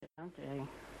Okay.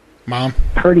 Mom?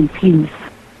 Pretty peace.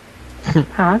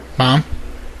 Huh? Mom?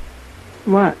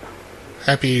 What?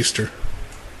 Happy Easter.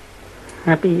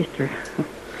 Happy Easter.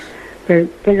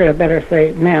 Figured I better say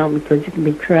it now because you can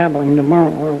be traveling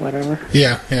tomorrow or whatever.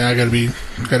 Yeah, I gotta be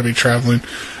traveling.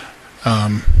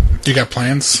 You got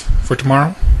plans for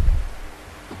tomorrow?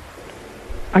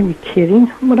 Are you kidding?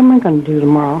 What am I going to do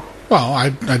tomorrow? Well, I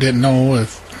didn't know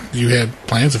if you had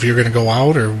plans, if you were going to go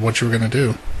out or what you were going to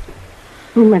do.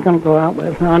 Who am I going to go out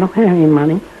with? I don't have any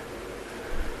money.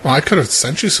 Well, I could have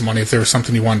sent you some money if there was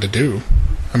something you wanted to do.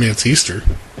 I mean, it's Easter.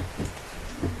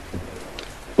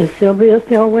 Is Sylvia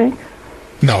still awake?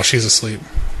 No, she's asleep.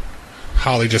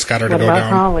 Holly just got her to go down. What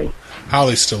about Holly?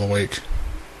 Holly's still awake.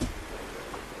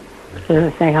 Should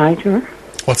I say hi to her?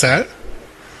 What's that?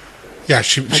 Yeah,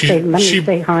 she say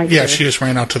hi to her. she just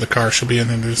ran out to the car. She'll be in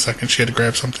a second. She had to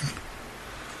grab something.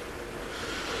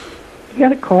 You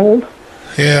got a cold?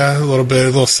 Yeah, a little bit, a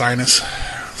little sinus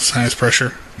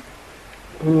pressure.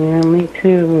 Yeah, me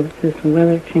too. With this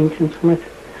weather changing so much.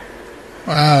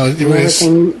 Wow, it's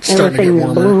starting to get everything's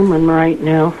warmer. blooming right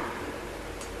now.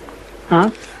 Huh?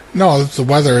 No, the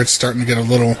weather, it's starting to get a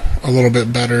little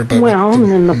bit better. But well, and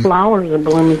then the flowers are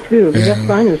blooming too. If you Yeah. got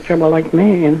sinus trouble like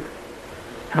me and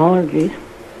allergies.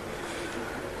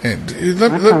 And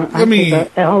let me.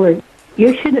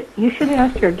 You should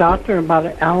ask your doctor about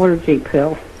an allergy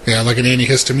pill. Yeah, like an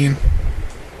antihistamine.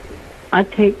 I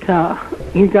take.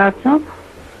 You got some?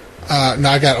 No,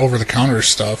 I got over-the-counter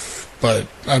stuff, but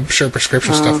I'm sure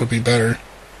prescription stuff would be better.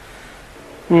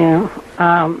 Yeah.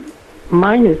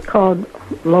 Mine is called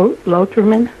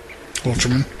Lotrimin.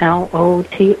 Lotrimin.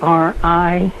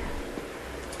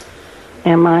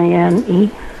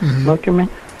 Lotrimin. Lotrimin.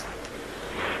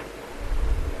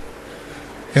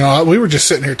 You know, we were just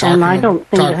sitting here talking. And I don't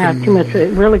think to have too much.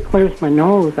 It really clears my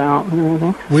nose out and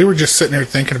everything. We were just sitting here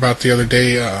thinking about the other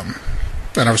day, and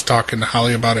I was talking to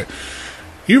Holly about it.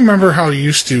 You remember how you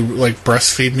used to, like,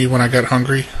 breastfeed me when I got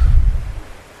hungry?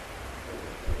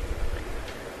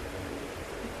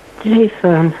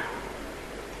 Jason.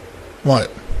 What?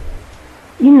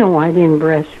 You know I didn't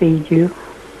breastfeed you.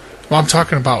 Well, I'm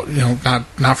talking about, you know,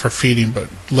 not for feeding, but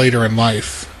later in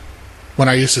life. When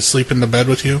I used to sleep in the bed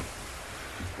with you.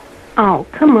 Oh,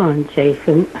 come on,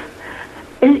 Jason.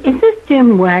 Is this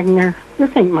Jim Wagner?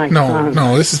 This ain't my son.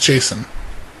 No, this is Jason.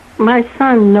 My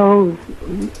son knows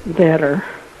better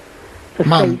to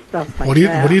Mom, say stuff like what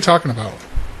are you talking about?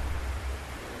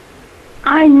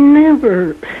 I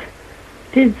never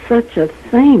did such a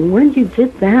thing. Where did you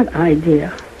get that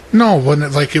idea? No, when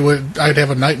I'd have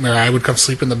a nightmare. I would come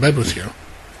sleep in the bed with you.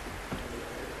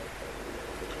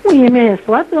 Well, you may have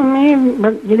slept with me,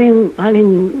 but I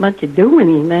didn't let you do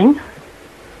anything.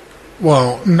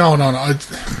 Well, no.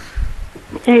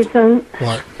 Jason,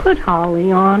 What? put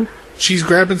Holly on. She's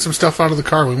grabbing some stuff out of the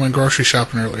car. We went grocery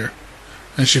shopping earlier.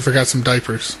 And she forgot some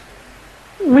diapers.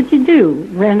 What'd you do?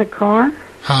 Rent a car?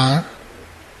 Huh?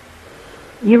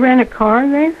 You rent a car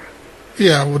there?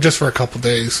 Yeah, well, just for a couple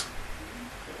days.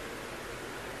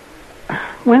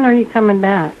 When are you coming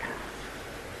back?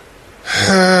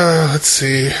 Let's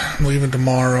see. I'm leaving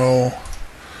tomorrow.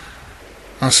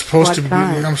 I'm supposed What to be.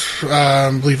 time?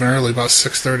 I'm leaving early, about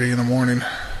 6:30 in the morning.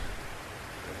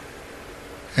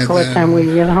 And So what time will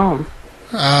you get home?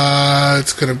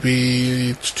 It's gonna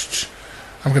be.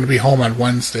 I'm gonna be home on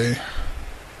Wednesday.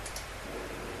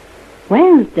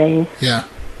 Wednesday? Yeah.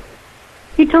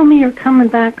 You told me you're coming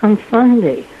back on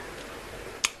Sunday.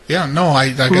 Yeah. No, I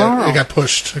got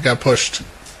pushed. I got pushed.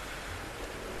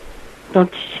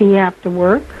 Don't she have to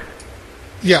work?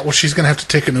 Yeah. Well, she's gonna have to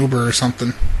take an Uber or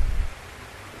something.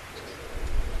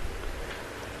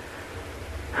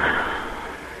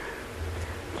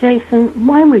 Jason,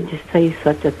 why would you say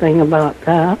such a thing about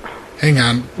that? Hang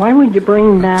on. Why would you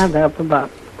bring that up about...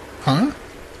 Huh?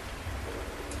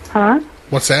 Huh?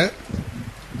 What's that?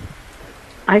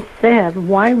 I said,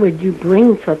 why would you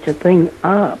bring such a thing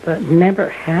up? It never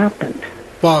happened.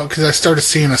 Well, because I started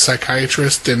seeing a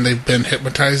psychiatrist, and they've been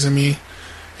hypnotizing me,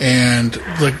 and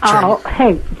like. Oh,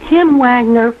 hey, Jim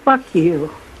Wagner, fuck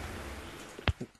you.